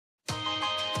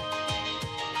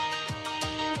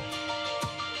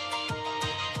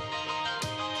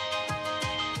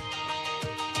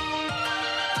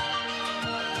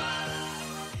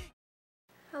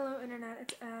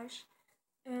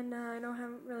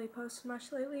really posted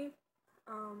much lately.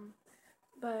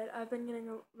 But I've been getting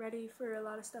ready for a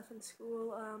lot of stuff in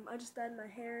school. I just dyed my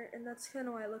hair, and that's kind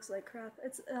of why it looks like crap.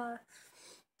 It's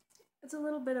a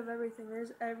little bit of everything.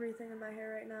 There's everything in my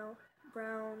hair right now.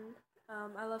 Brown.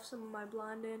 I left some of my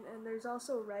blonde in, and there's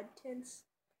also red tints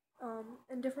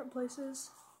in different places.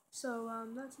 So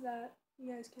that's that.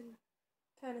 You guys can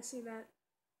kind of see that.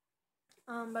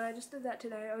 But I just did that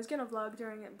today. I was gonna vlog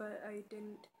during it, but I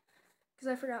didn't because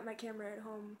I forgot my camera at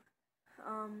home.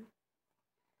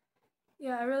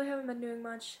 Yeah, I really haven't been doing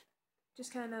much.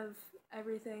 Just kind of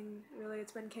everything, really.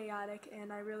 It's been chaotic,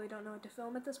 and I really don't know what to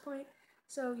film at this point.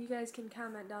 So you guys can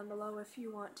comment down below if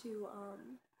you want to,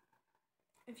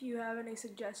 if you have any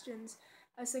suggestions.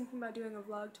 I was thinking about doing a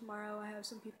vlog tomorrow. I have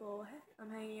some people I'm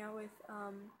hanging out with,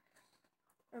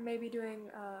 or maybe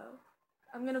doing,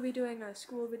 I'm going to be doing a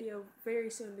school video very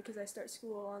soon because I start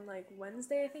school on like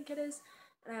Wednesday, I think it is,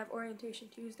 and I have orientation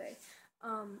Tuesday.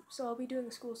 So I'll be doing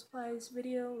a school supplies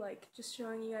video, like just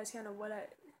showing you guys kind of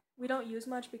we don't use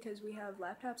much because we have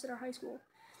laptops at our high school.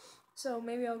 So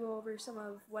maybe I'll go over some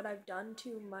of what I've done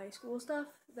to my school stuff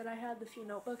that I had, the few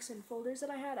notebooks and folders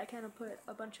that I had. I kind of put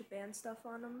a bunch of band stuff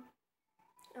on them.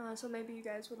 So maybe you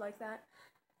guys would like that.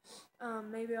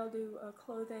 Maybe I'll do a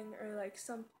clothing or like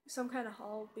some kind of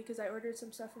haul because I ordered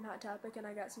some stuff from Hot Topic and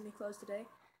I got some new clothes today.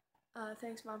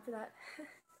 Thanks, Mom, for that.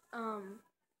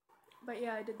 But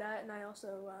yeah, I did that, and I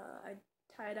also I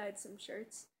tie-dyed some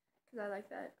shirts because I like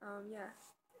that. Yeah,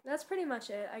 that's pretty much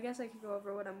it. I guess I could go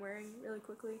over what I'm wearing really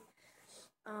quickly.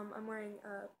 I'm wearing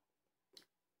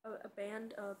a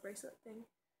band, a bracelet thing.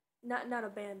 Not a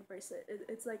band bracelet.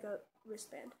 It's like a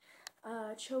wristband.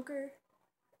 Choker,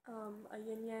 a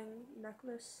yin yang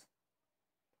necklace.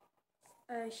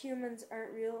 A humans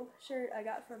aren't real shirt I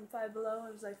got from Five Below.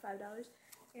 It was like $5,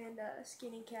 and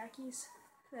skinny khakis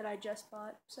that I just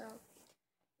bought. So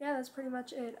yeah, that's pretty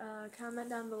much it. Comment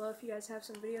down below if you guys have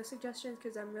some video suggestions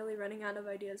because I'm really running out of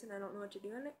ideas and I don't know what to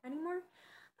do anymore.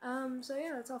 So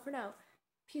yeah, that's all for now.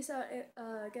 Peace out,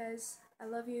 guys. I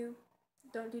love you.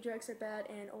 Don't do drugs, they're bad,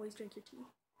 and always drink your tea.